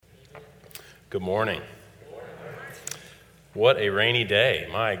Good morning. What a rainy day,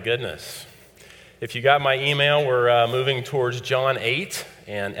 my goodness. If you got my email, we're moving towards John 8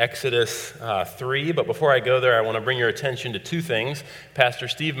 and Exodus 3, but before I go there, I want to bring your attention to two things. Pastor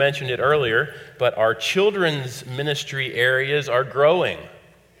Steve mentioned it earlier, but our children's ministry areas are growing.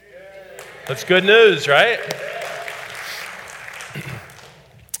 That's good news, right?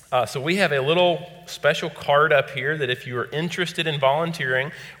 So we have a little special card up here that if you are interested in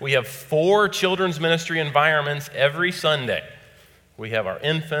volunteering, we have 4 children's ministry environments every Sunday. We have our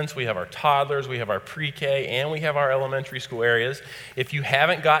infants, we have our toddlers, we have our pre-K, and we have our elementary school areas. If you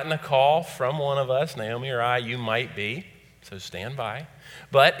haven't gotten a call from one of us, Naomi or I, you might be, so stand by.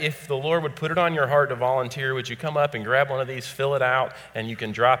 But if the Lord would put it on your heart to volunteer, would you come up and grab one of these, fill it out, and you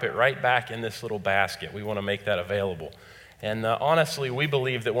can drop it right back in this little basket. We want to make that available. And honestly, we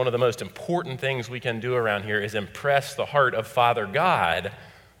believe that one of the most important things we can do around here is impress the heart of Father God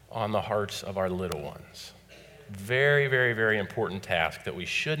on the hearts of our little ones. Very, very, very important task that we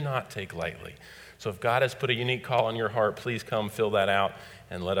should not take lightly. So if God has put a unique call on your heart, please come fill that out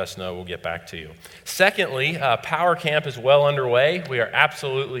and let us know. We'll get back to you. Secondly, Power Camp is well underway. We are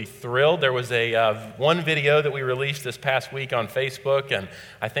absolutely thrilled. There was a one video that we released this past week on Facebook, and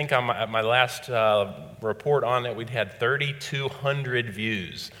I think on my last report on it, we'd had 3,200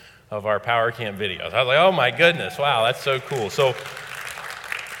 views of our Power Camp videos. I was like, oh my goodness, wow, that's so cool. So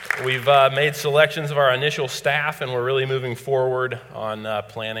we've made selections of our initial staff, and we're really moving forward on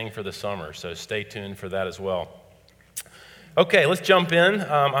planning for the summer. So stay tuned for that as well. Okay, let's jump in.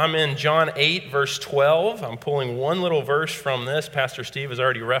 I'm in John 8, verse 12. I'm pulling one little verse from this. Pastor Steve has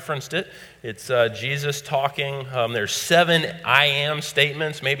already referenced it. It's Jesus talking. There's 7 I am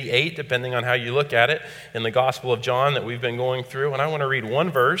statements, maybe 8, depending on how you look at it, in the Gospel of John that we've been going through. And I want to read one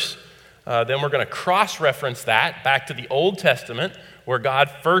verse. Then we're going to cross-reference that back to the Old Testament, where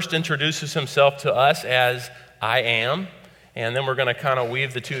God first introduces himself to us as I am. And then we're going to kind of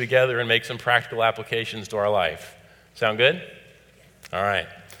weave the two together and make some practical applications to our life. Sound good? All right,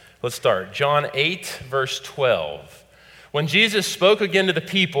 let's start. John 8, verse 12. When Jesus spoke again to the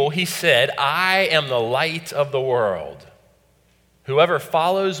people, he said, I am the light of the world. Whoever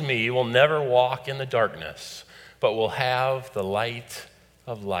follows me will never walk in the darkness, but will have the light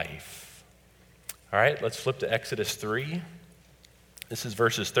of life. All right, let's flip to Exodus 3. This is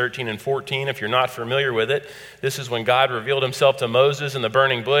verses 13 and 14. If you're not familiar with it, this is when God revealed himself to Moses in the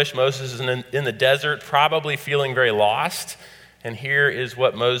burning bush. Moses is in the desert, probably feeling very lost. And here is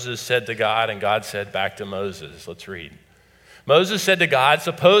what Moses said to God, and God said back to Moses. Let's read. Moses said to God,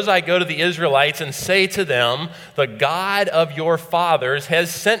 suppose I go to the Israelites and say to them, the God of your fathers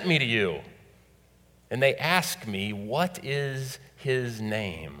has sent me to you. And they ask me, what is his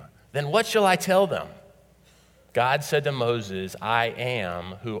name? Then what shall I tell them? God said to Moses, I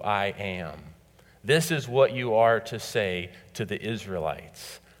am who I am. This is what you are to say to the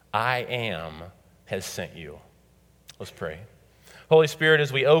Israelites. I am has sent you. Let's pray. Holy Spirit,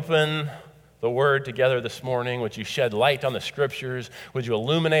 as we open the word together this morning, would you shed light on the scriptures? Would you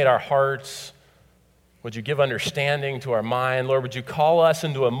illuminate our hearts? Would you give understanding to our mind? Lord, would you call us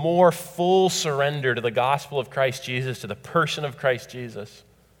into a more full surrender to the gospel of Christ Jesus, to the person of Christ Jesus?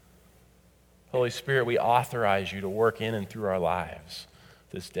 Holy Spirit, we authorize you to work in and through our lives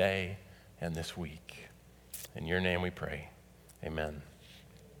this day and this week. In your name we pray. Amen.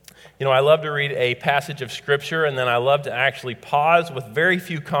 You know, I love to read a passage of Scripture, and then I love to actually pause with very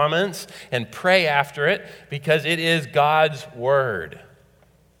few comments and pray after it, because it is God's Word.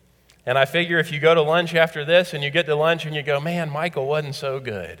 And I figure if you go to lunch after this and you get to lunch and you go, man, Michael wasn't so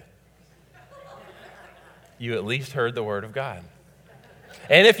good, you at least heard the Word of God.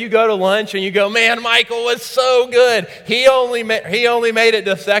 And if you go to lunch and you go, man, Michael was so good, he only made it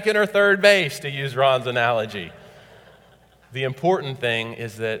to second or third base, to use Ron's analogy. The important thing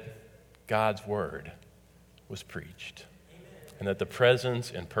is that God's word was preached, and that the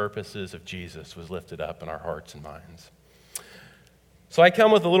presence and purposes of Jesus was lifted up in our hearts and minds. So I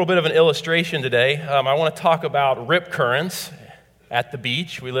come with a little bit of an illustration today. I want to talk about rip currents at the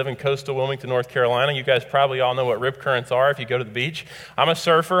beach. We live in coastal Wilmington, North Carolina. You guys probably all know what rip currents are if you go to the beach. I'm a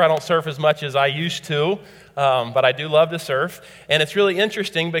surfer. I don't surf as much as I used to, but I do love to surf. And it's really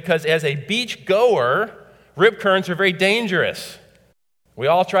interesting because as a beach goer, rip currents are very dangerous. We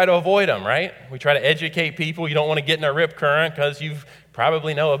all try to avoid them, right? We try to educate people. You don't want to get in a rip current because you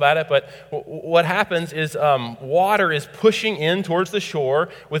probably know about it. But what happens is water is pushing in towards the shore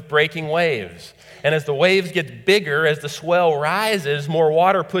with breaking waves. And as the waves get bigger, as the swell rises, more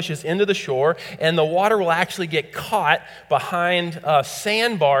water pushes into the shore, and the water will actually get caught behind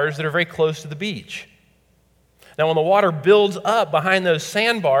sandbars that are very close to the beach. Now, when the water builds up behind those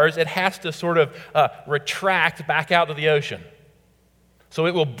sandbars, it has to sort of retract back out to the ocean. So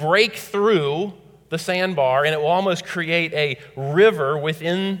it will break through the sandbar, and it will almost create a river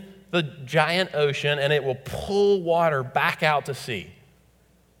within the giant ocean, and it will pull water back out to sea.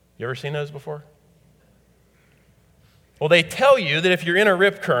 You ever seen those before? Well, they tell you that if you're in a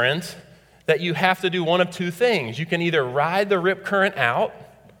rip current, that you have to do one of two things. You can either ride the rip current out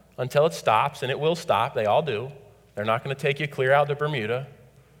until it stops, and it will stop. They all do. They're not going to take you clear out to Bermuda.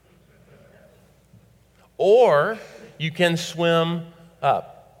 Or you can swim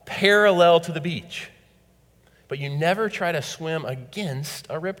parallel to the beach. But you never try to swim against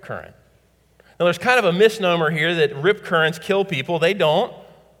a rip current. Now, there's kind of a misnomer here that rip currents kill people. They don't.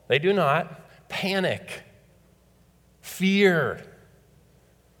 They do not. Panic. Fear.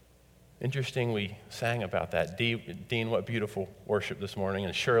 Interesting, we sang about that. Dean, what beautiful worship this morning.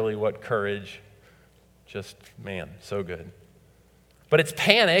 And Shirley, what courage. Just, man, so good. But it's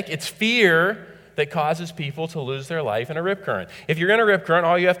panic, it's fear that causes people to lose their life in a rip current. If you're in a rip current,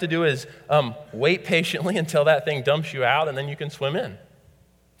 all you have to do is wait patiently until that thing dumps you out, and then you can swim in.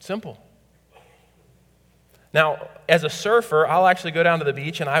 Simple. Now, as a surfer, I'll actually go down to the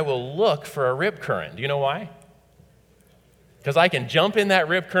beach and I will look for a rip current. Do you know why? Because I can jump in that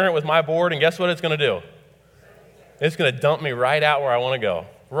rip current with my board, and guess what it's going to do? It's going to dump me right out where I want to go.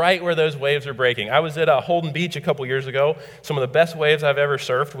 Right where those waves are breaking. I was at Holden Beach a couple years ago. Some of the best waves I've ever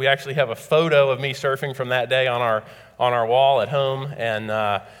surfed. We actually have a photo of me surfing from that day on our wall at home. And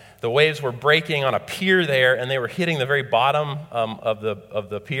the waves were breaking on a pier there, and they were hitting the very bottom of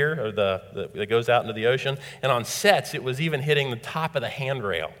the pier, or that goes out into the ocean. And on sets, it was even hitting the top of the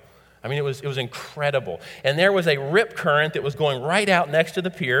handrail. I mean, it was incredible. And there was a rip current that was going right out next to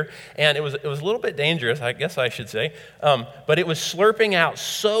the pier, and it was a little bit dangerous, I guess I should say, but it was slurping out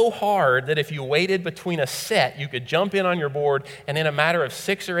so hard that if you waited between a set, you could jump in on your board, and in a matter of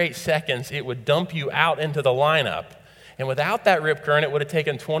 6 or 8 seconds, it would dump you out into the lineup. And without that rip current, it would have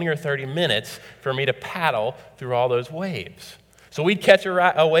taken 20 or 30 minutes for me to paddle through all those waves. So we'd catch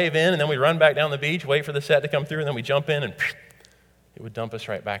a wave in, and then we'd run back down the beach, wait for the set to come through, and then we'd jump in, and it would dump us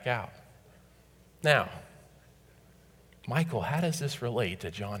right back out. Now, Michael, how does this relate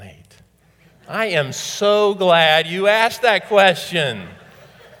to John 8? I am so glad you asked that question.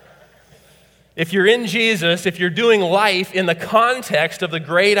 If you're in Jesus, if you're doing life in the context of the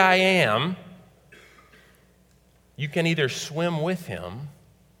great I am, you can either swim with him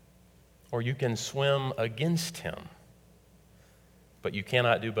or you can swim against him. But you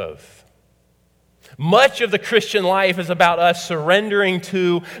cannot do both. Much of the Christian life is about us surrendering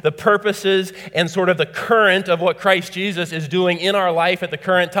to the purposes and sort of the current of what Christ Jesus is doing in our life at the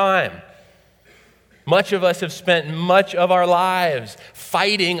current time. Much of us have spent much of our lives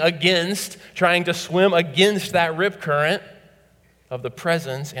fighting against, trying to swim against that rip current of the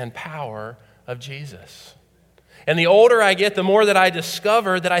presence and power of Jesus. And the older I get, the more that I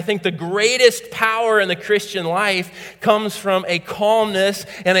discover that I think the greatest power in the Christian life comes from a calmness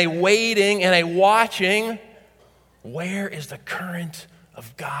and a waiting and a watching. Where is the current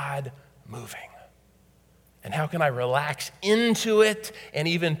of God moving? And how can I relax into it and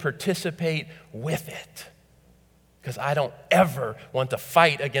even participate with it? Because I don't ever want to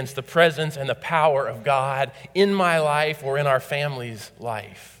fight against the presence and the power of God in my life or in our family's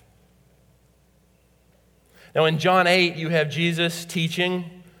life. Now in John 8, you have Jesus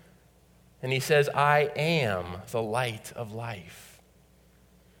teaching, and he says, I am the light of life.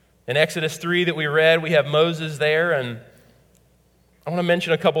 In Exodus 3 that we read, we have Moses there, and I want to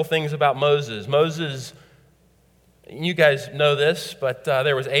mention a couple things about Moses. Moses, you guys know this, but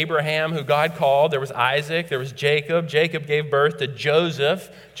there was Abraham who God called. There was Isaac. There was Jacob. Jacob gave birth to Joseph.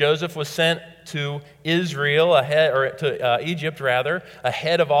 Joseph was sent to Israel, Egypt,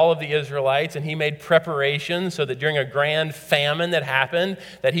 ahead of all of the Israelites, and he made preparations so that during a grand famine that happened,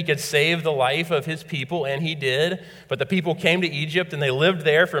 that he could save the life of his people, and he did. But the people came to Egypt, and they lived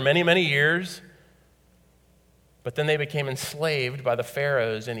there for many, many years. But then they became enslaved by the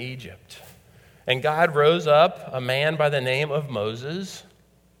pharaohs in Egypt. And God rose up a man by the name of Moses.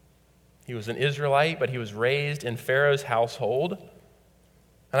 He was an Israelite, but he was raised in Pharaoh's household.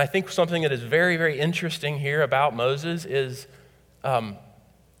 And I think something that is very, very interesting here about Moses is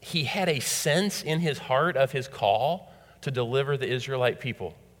he had a sense in his heart of his call to deliver the Israelite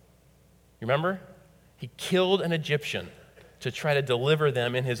people. You remember? He killed an Egyptian to try to deliver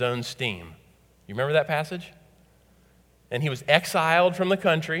them in his own steam. You remember that passage? And he was exiled from the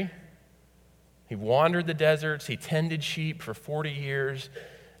country. He wandered the deserts. He tended sheep for 40 years.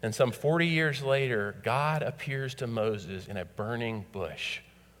 And some 40 years later, God appears to Moses in a burning bush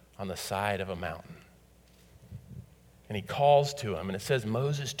on the side of a mountain. and he calls to him. And it says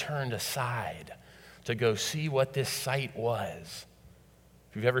Moses turned aside to go see what this sight was.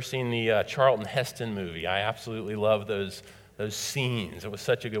 If you've ever seen the Charlton Heston movie, I absolutely love those scenes. It was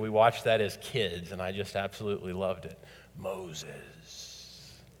such a good, we watched that as kids, and I just absolutely loved it.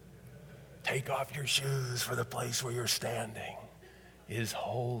 Moses, take off your shoes, for the place where you're standing is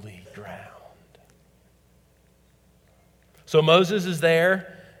holy ground. So Moses is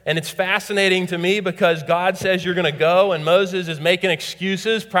there, and it's fascinating to me because God says you're going to go, and Moses is making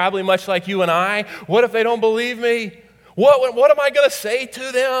excuses, probably much like you and I. What if they don't believe me? What am I going to say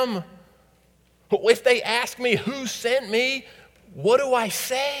to them? If they ask me who sent me, what do I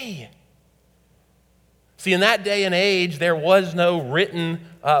say? See, in that day and age, there was no written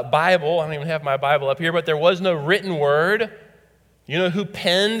Bible. I don't even have my Bible up here, but there was no written word. You know who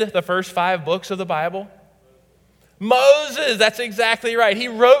penned the first 5 books of the Bible? Moses. That's exactly right. He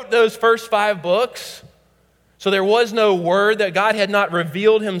wrote those first 5 books. So there was no word, that God had not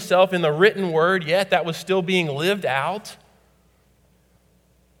revealed himself in the written word yet. That was still being lived out.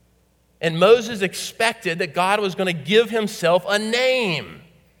 And Moses expected that God was going to give himself a name.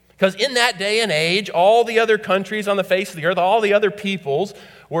 Because in that day and age, all the other countries on the face of the earth, all the other peoples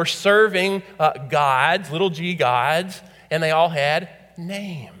were serving gods, little g gods, and they all had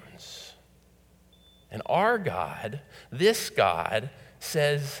names. And our God, this God,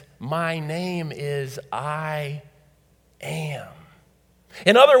 says, my name is I am.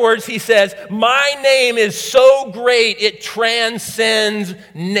 In other words, he says, my name is so great, it transcends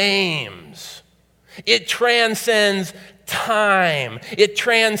names. It transcends time. It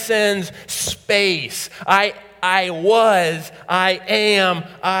transcends space. I was, I am,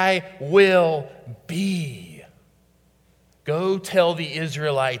 I will be. Go tell the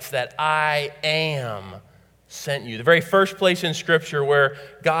Israelites that I am sent you. The very first place in Scripture where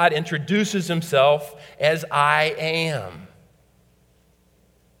God introduces himself as I am.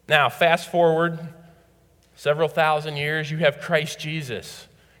 Now, fast forward several thousand years, you have Christ Jesus.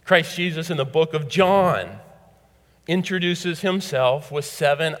 Christ Jesus in the book of John introduces himself with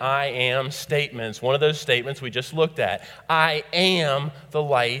 7 I am statements. One of those statements we just looked at. I am the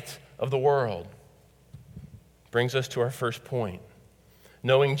light of the world. Brings us to our first point.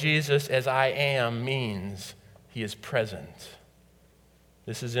 Knowing Jesus as I am means he is present.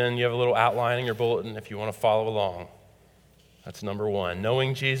 This is you have a little outline in your bulletin if you want to follow along. That's number 1.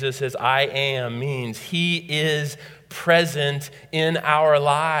 Knowing Jesus as I am means he is present in our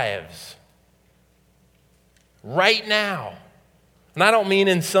lives. Right now. And I don't mean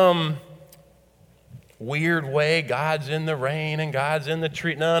in some weird way, God's in the rain and God's in the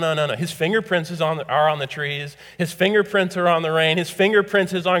tree. No. His fingerprints are on the trees. His fingerprints are on the rain. His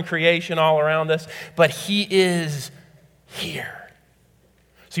fingerprints is on creation all around us. But he is here.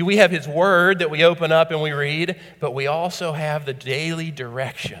 See, we have his word that we open up and we read, but we also have the daily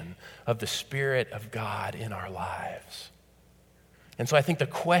direction of the Spirit of God in our lives. And so I think the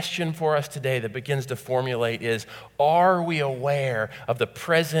question for us today that begins to formulate is, are we aware of the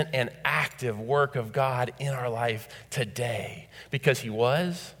present and active work of God in our life today? Because he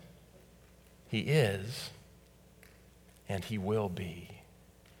was, he is, and he will be.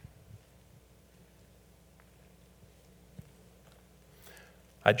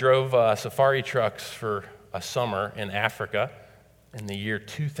 I drove safari trucks for a summer in Africa in the year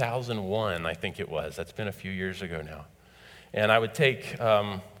 2001, I think it was. That's been a few years ago now. And I would take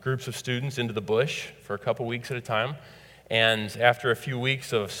groups of students into the bush for a couple weeks at a time. And after a few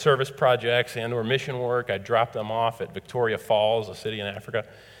weeks of service projects and or mission work, I'd drop them off at Victoria Falls, a city in Africa,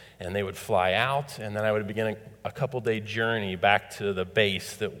 and they would fly out. And then I would begin a couple-day journey back to the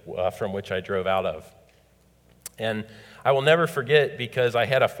base from which I drove out of. And I will never forget, because I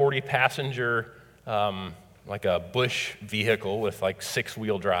had a 40-passenger, like a bush vehicle with like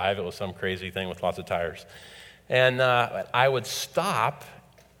 6-wheel drive. It was some crazy thing with lots of tires. And I would stop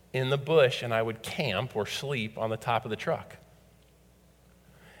in the bush and I would camp or sleep on the top of the truck.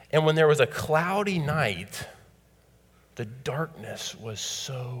 And when there was a cloudy night, the darkness was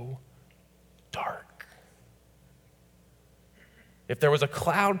so dark. If there was a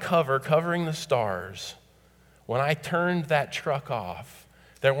cloud cover covering the stars, when I turned that truck off,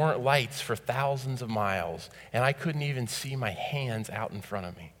 there weren't lights for thousands of miles, and I couldn't even see my hands out in front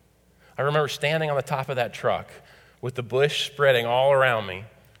of me. I remember standing on the top of that truck with the bush spreading all around me,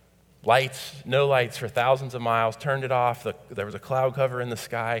 lights, no lights for thousands of miles, turned it off, there was a cloud cover in the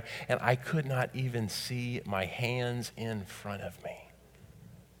sky, and I could not even see my hands in front of me.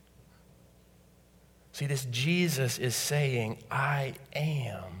 See, this Jesus is saying, I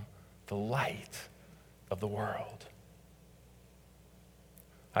am the light of the world.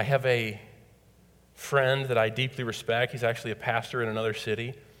 I have a friend that I deeply respect. He's actually a pastor in another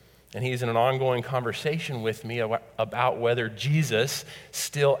city. And he's in an ongoing conversation with me about whether Jesus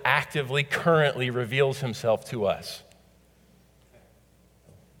still actively, currently reveals himself to us.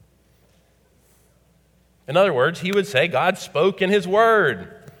 In other words, he would say, God spoke in his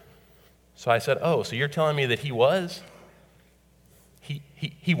word. So I said, oh, so you're telling me that he was?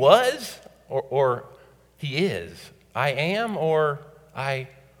 He was? Or he is? I am or I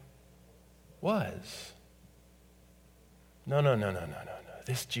was? No.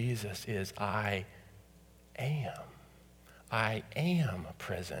 This Jesus is I am. I am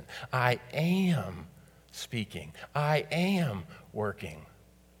present. I am speaking. I am working.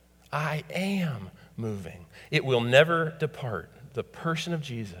 I am moving. It will never depart. The person of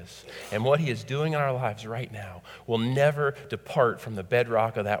Jesus and what he is doing in our lives right now will never depart from the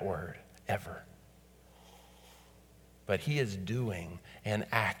bedrock of that word, ever. But he is doing and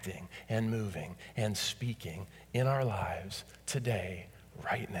acting and moving and speaking in our lives today,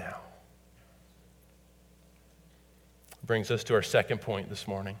 right now. Brings us to our second point this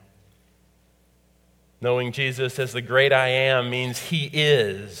morning. Knowing Jesus as the great I am means he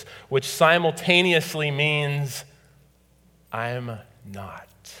is, which simultaneously means I'm not.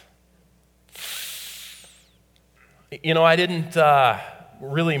 You know, I didn't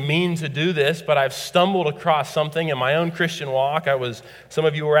really mean to do this, but I've stumbled across something in my own Christian walk. Some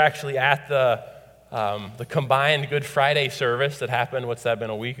of you were actually at the combined Good Friday service that happened, what's that been,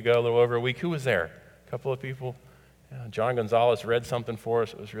 a week ago, a little over a week? Who was there? A couple of people? Yeah, John Gonzalez read something for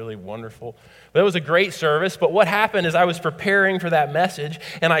us. It was really wonderful. But it was a great service, but what happened is I was preparing for that message,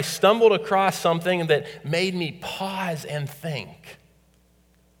 and I stumbled across something that made me pause and think.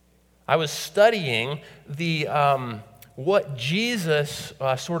 I was studying what Jesus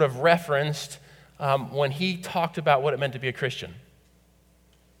sort of referenced when he talked about what it meant to be a Christian.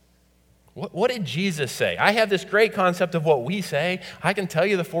 What did Jesus say? I have this great concept of what we say. I can tell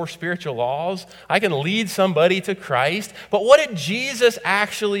you the 4 spiritual laws. I can lead somebody to Christ. But what did Jesus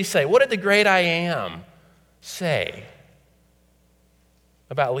actually say? What did the great I am say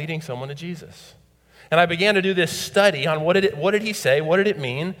about leading someone to Jesus? And I began to do this study on what did he say? What did it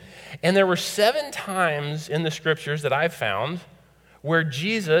mean? And there were 7 times in the scriptures that I've found where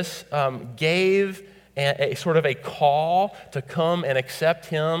Jesus gave a sort of a call to come and accept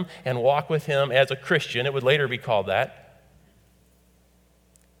him and walk with him as a Christian. It would later be called that.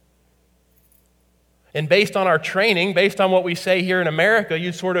 And based on our training, based on what we say here in America,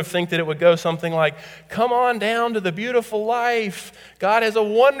 you'd sort of think that it would go something like, come on down to the beautiful life. God has a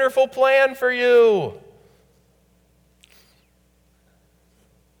wonderful plan for you.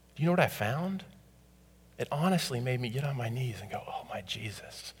 Do you know what I found? It honestly made me get on my knees and go, oh my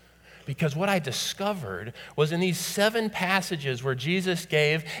Jesus. Because what I discovered was in these 7 passages where Jesus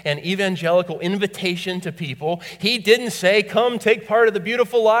gave an evangelical invitation to people, he didn't say, come take part of the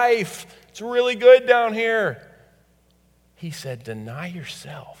beautiful life. It's really good down here. He said, deny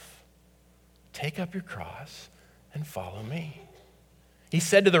yourself, take up your cross, and follow me. He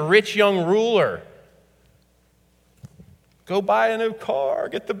said to the rich young ruler, go buy a new car,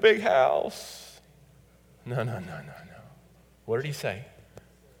 get the big house. No. What did he say?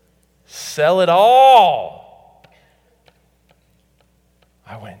 Sell it all.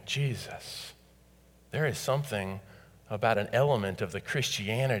 I went, Jesus, there is something about an element of the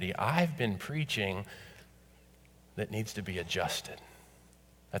Christianity I've been preaching that needs to be adjusted.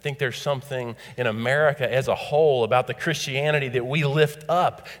 I think there's something in America as a whole about the Christianity that we lift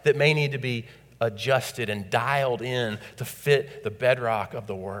up that may need to be adjusted and dialed in to fit the bedrock of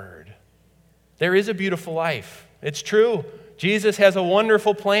the Word. There is a beautiful life. It's true. Jesus has a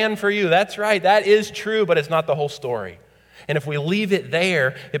wonderful plan for you. That's right. That is true, but it's not the whole story. And if we leave it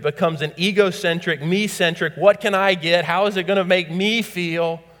there, it becomes an egocentric, me-centric, what can I get? How is it going to make me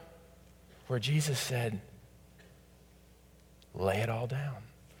feel? Where Jesus said, lay it all down.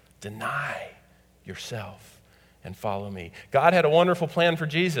 Deny yourself and follow me. God had a wonderful plan for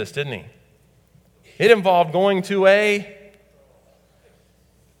Jesus, didn't he? It involved going to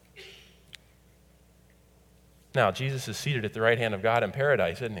Now, Jesus is seated at the right hand of God in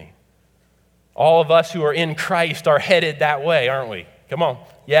paradise, isn't he? All of us who are in Christ are headed that way, aren't we? Come on.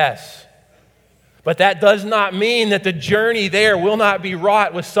 Yes. But that does not mean that the journey there will not be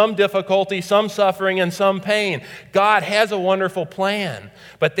wrought with some difficulty, some suffering, and some pain. God has a wonderful plan.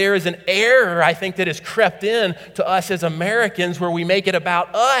 But there is an error, I think, that has crept in to us as Americans where we make it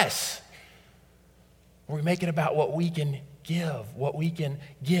about us. Where we make it about what we can give, what we can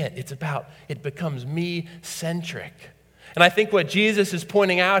get. It becomes me-centric. And I think what Jesus is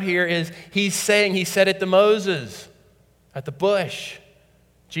pointing out here is he said it to Moses at the bush.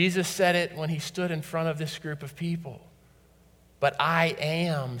 Jesus said it when he stood in front of this group of people. But I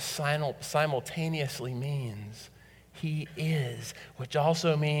am simultaneously means he is, which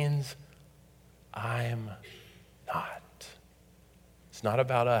also means I'm not. It's not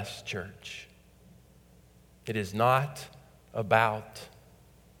about us, church. It is not about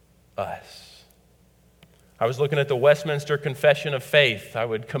us. I was looking at the Westminster Confession of Faith. I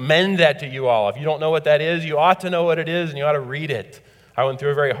would commend that to you all. If you don't know what that is, you ought to know what it is and you ought to read it. I went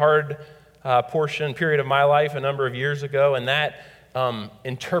through a very hard period of my life a number of years ago, and that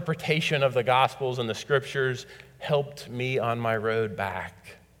interpretation of the Gospels and the Scriptures helped me on my road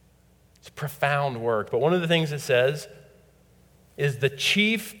back. It's profound work. But one of the things it says is the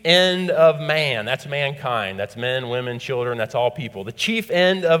chief end of man, that's mankind, that's men, women, children, that's all people. The chief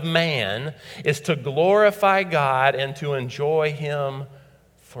end of man is to glorify God and to enjoy him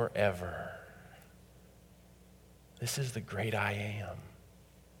forever. This is the great I am.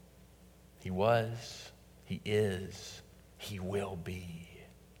 He was, he is, he will be.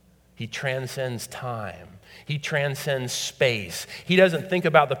 He transcends time. He transcends space. He doesn't think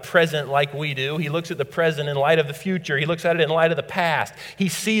about the present like we do. He looks at the present in light of the future. He looks at it in light of the past. He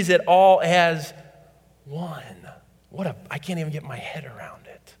sees it all as one. I can't even get my head around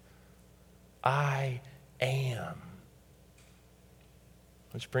it. I am.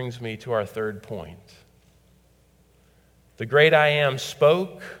 Which brings me to our third point. The great I am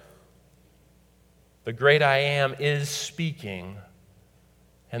spoke. The great I am is speaking.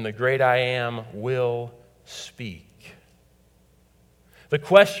 And the great I am will speak. The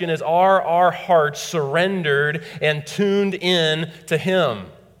question is, are our hearts surrendered and tuned in to him?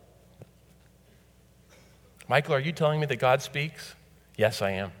 Michael, are you telling me that God speaks? Yes,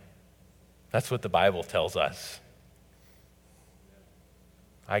 I am. That's what the Bible tells us.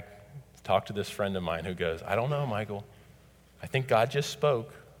 I talked to this friend of mine who goes, I don't know, Michael. I think God just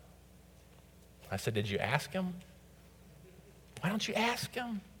spoke. I said, did you ask him? Why don't you ask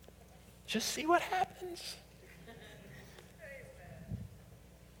him? Just see what happens.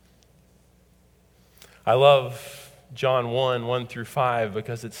 I love John 1 through 5,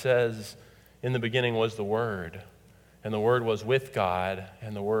 because it says, in the beginning was the Word, and the Word was with God,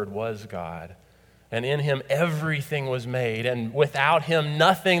 and the Word was God. And in him everything was made, and without him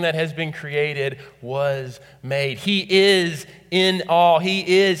nothing that has been created was made. He is in all. He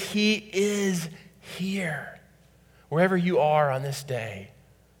is here. Wherever you are on this day,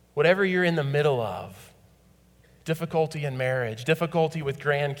 whatever you're in the middle of, difficulty in marriage, difficulty with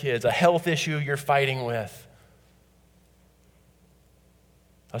grandkids, a health issue you're fighting with,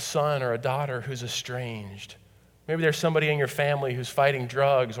 a son or a daughter who's estranged. Maybe there's somebody in your family who's fighting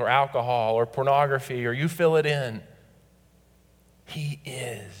drugs or alcohol or pornography, or you fill it in. He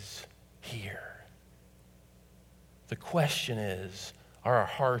is here. The question is, are our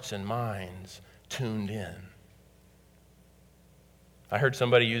hearts and minds tuned in? I heard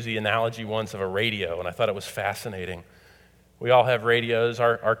somebody use the analogy once of a radio, and I thought it was fascinating. We all have radios.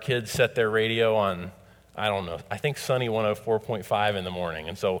 Our kids set their radio on, I don't know, I think Sunny 104.5 in the morning.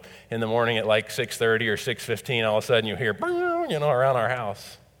 And so in the morning at like 6:30 or 6:15, all of a sudden you hear, around our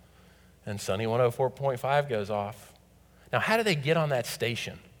house. And Sunny 104.5 goes off. Now, how do they get on that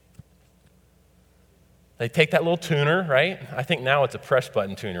station? They take that little tuner, right? I think now it's a press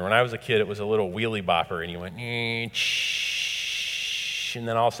button tuner. When I was a kid, it was a little wheelie bopper, and you went, and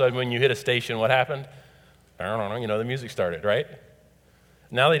then all of a sudden when you hit a station, what happened? I don't know, the music started, right?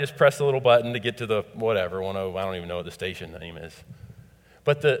 Now they just press the little button to get to the whatever, I don't even know what the station name is.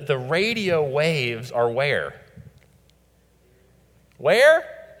 But the radio waves are where? Where?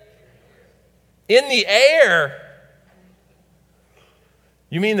 In the air.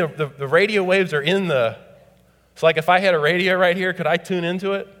 You mean the radio waves are in the... It's like if I had a radio right here, could I tune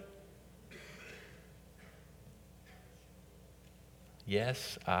into it?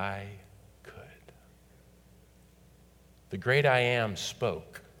 Yes, I could. The great I am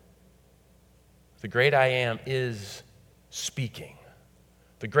spoke. The great I am is speaking.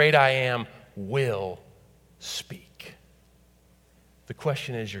 The great I am will speak. The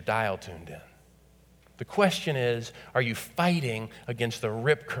question is, your dial tuned in. The question is, are you fighting against the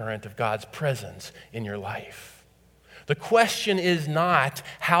rip current of God's presence in your life? The question is not,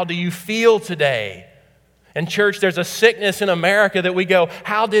 how do you feel today? And church, there's a sickness in America that we go,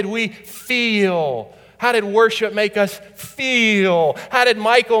 how did we feel? How did worship make us feel? How did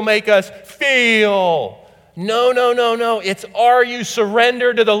Michael make us feel? No. It's, are you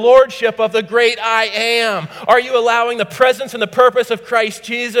surrendered to the lordship of the great I am? Are you allowing the presence and the purpose of Christ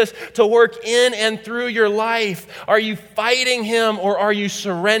Jesus to work in and through your life? Are you fighting him, or are you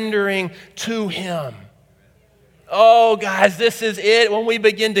surrendering to him? Oh, guys, this is it. When we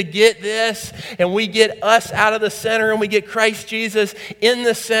begin to get this and we get us out of the center and we get Christ Jesus in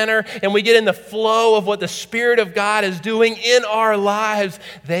the center and we get in the flow of what the Spirit of God is doing in our lives,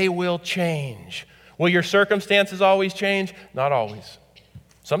 they will change. Will your circumstances always change? Not always.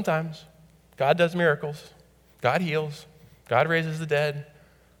 Sometimes. God does miracles. God heals. God raises the dead.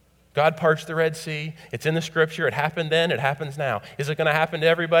 God parts the Red Sea. It's in the Scripture. It happened then. It happens now. Is it going to happen to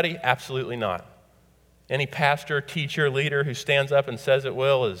everybody? Absolutely not. Any pastor, teacher, leader who stands up and says it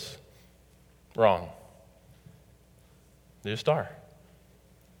will is wrong. They just are.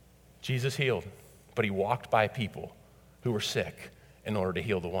 Jesus healed, but he walked by people who were sick in order to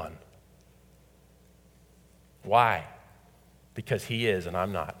heal the one. Why? Because he is and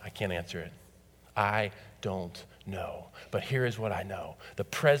I'm not. I can't answer it. I don't know. But here is what I know. The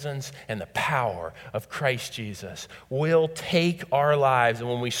presence and the power of Christ Jesus will take our lives, and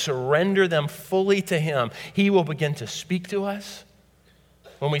when we surrender them fully to him, he will begin to speak to us.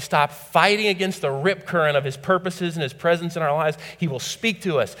 When we stop fighting against the rip current of his purposes and his presence in our lives, he will speak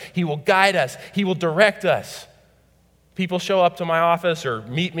to us. He will guide us. He will direct us. People show up to my office or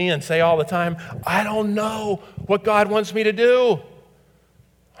meet me and say all the time, I don't know what God wants me to do.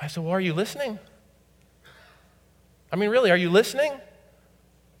 I said, well, are you listening? I mean, really, are you listening?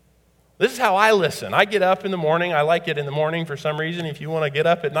 This is how I listen. I get up in the morning. I like it in the morning for some reason. If you want to get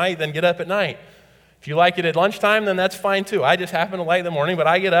up at night, then get up at night. If you like it at lunchtime, then that's fine too. I just happen to like the morning, but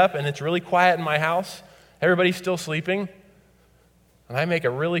I get up and it's really quiet in my house. Everybody's still sleeping. And I make a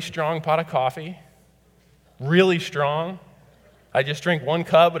really strong pot of coffee. Really strong. I just drink 1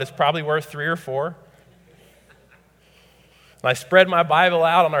 cup, but it's probably worth 3 or 4. And I spread my Bible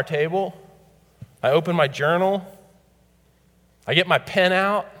out on our table. I open my journal. I get my pen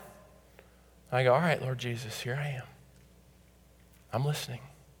out. I go, all right, Lord Jesus, here I am. I'm listening.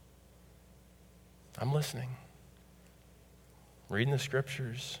 I'm listening. Reading the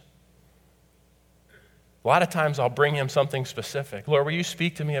scriptures. A lot of times I'll bring him something specific. Lord, will you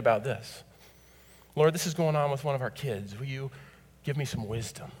speak to me about this? Lord, this is going on with one of our kids. Will you give me some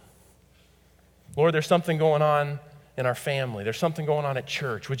wisdom? Lord, there's something going on in our family. There's something going on at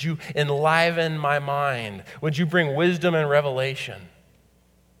church. Would you enliven my mind? Would you bring wisdom and revelation?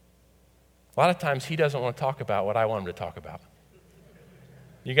 A lot of times he doesn't want to talk about what I want him to talk about.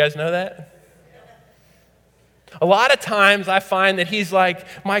 You guys know that? A lot of times I find that he's like,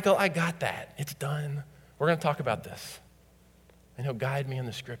 Michael, I got that. It's done. We're going to talk about this. And he'll guide me in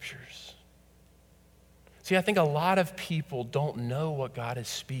the scriptures. See, I think a lot of people don't know what God is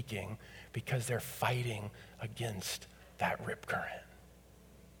speaking because they're fighting against that rip current.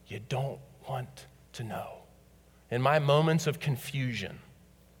 You don't want to know. In my moments of confusion,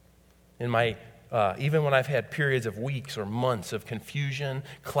 even when I've had periods of weeks or months of confusion,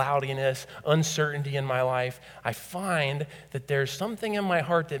 cloudiness, uncertainty in my life, I find that there's something in my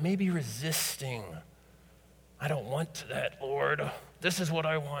heart that may be resisting. I don't want that, Lord. This is what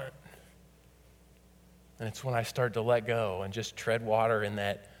I want. And it's when I start to let go and just tread water in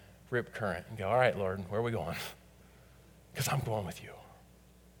that rip current and go, all right, Lord, where are we going? Because I'm going with you.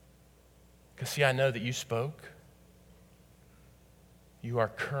 Because see, I know that you spoke. You are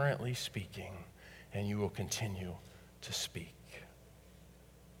currently speaking, and you will continue to speak.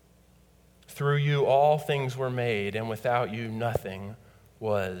 Through you all things were made, and without you nothing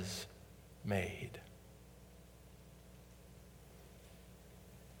was made.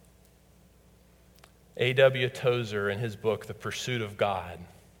 A.W. Tozer, in his book, The Pursuit of God,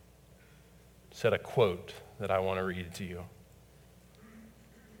 said a quote that I want to read to you.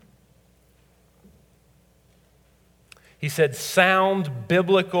 He said, sound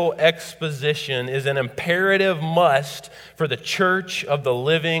biblical exposition is an imperative must for the church of the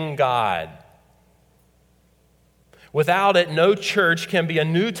living God. Without it, no church can be a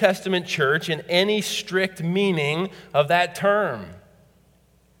New Testament church in any strict meaning of that term.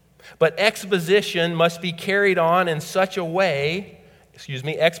 But exposition must be carried on in such a way,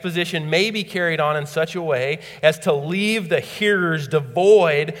 exposition may be carried on in such a way as to leave the hearers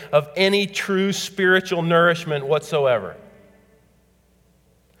devoid of any true spiritual nourishment whatsoever.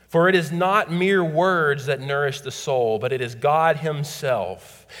 For it is not mere words that nourish the soul, but it is God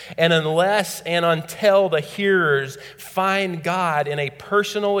himself. And unless and until the hearers find God in a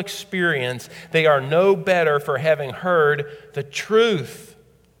personal experience, they are no better for having heard the truth.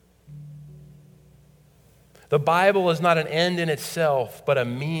 The Bible is not an end in itself, but a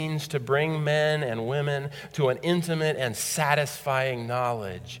means to bring men and women to an intimate and satisfying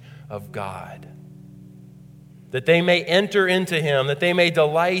knowledge of God. That they may enter into him, that they may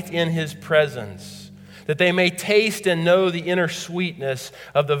delight in his presence, that they may taste and know the inner sweetness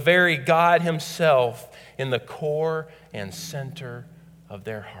of the very God himself, in the core and center of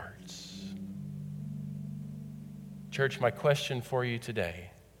their hearts. Church, my question for you today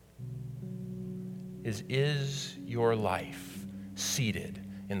is your life seated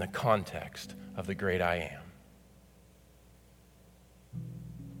in the context of the great I am?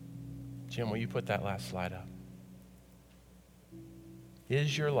 Jim, will you put that last slide up?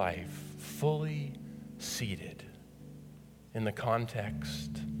 Is your life fully seated in the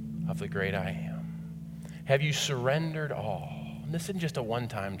context of the great I am? Have you surrendered all? And this isn't just a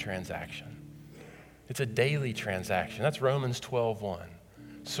one-time transaction. It's a daily transaction. That's Romans 12:1.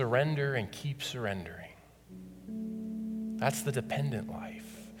 Surrender and keep surrendering. That's the dependent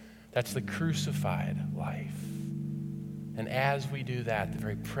life. That's the crucified life. And as we do that, the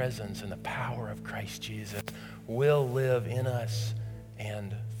very presence and the power of Christ Jesus will live in us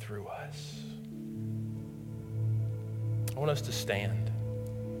and through us. I want us to stand.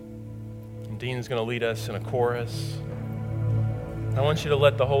 And Dean's going to lead us in a chorus. I want you to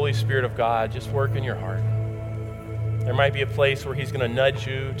let the Holy Spirit of God just work in your heart. There might be a place where he's going to nudge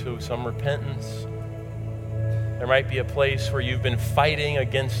you to some repentance. There might be a place where you've been fighting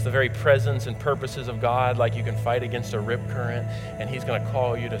against the very presence and purposes of God like you can fight against a rip current, and he's going to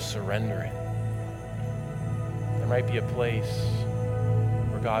call you to surrender it. There might be a place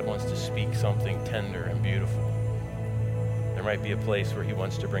where God wants to speak something tender and beautiful. There might be a place where he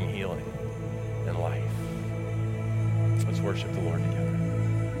wants to bring healing and life. Let's worship the Lord together.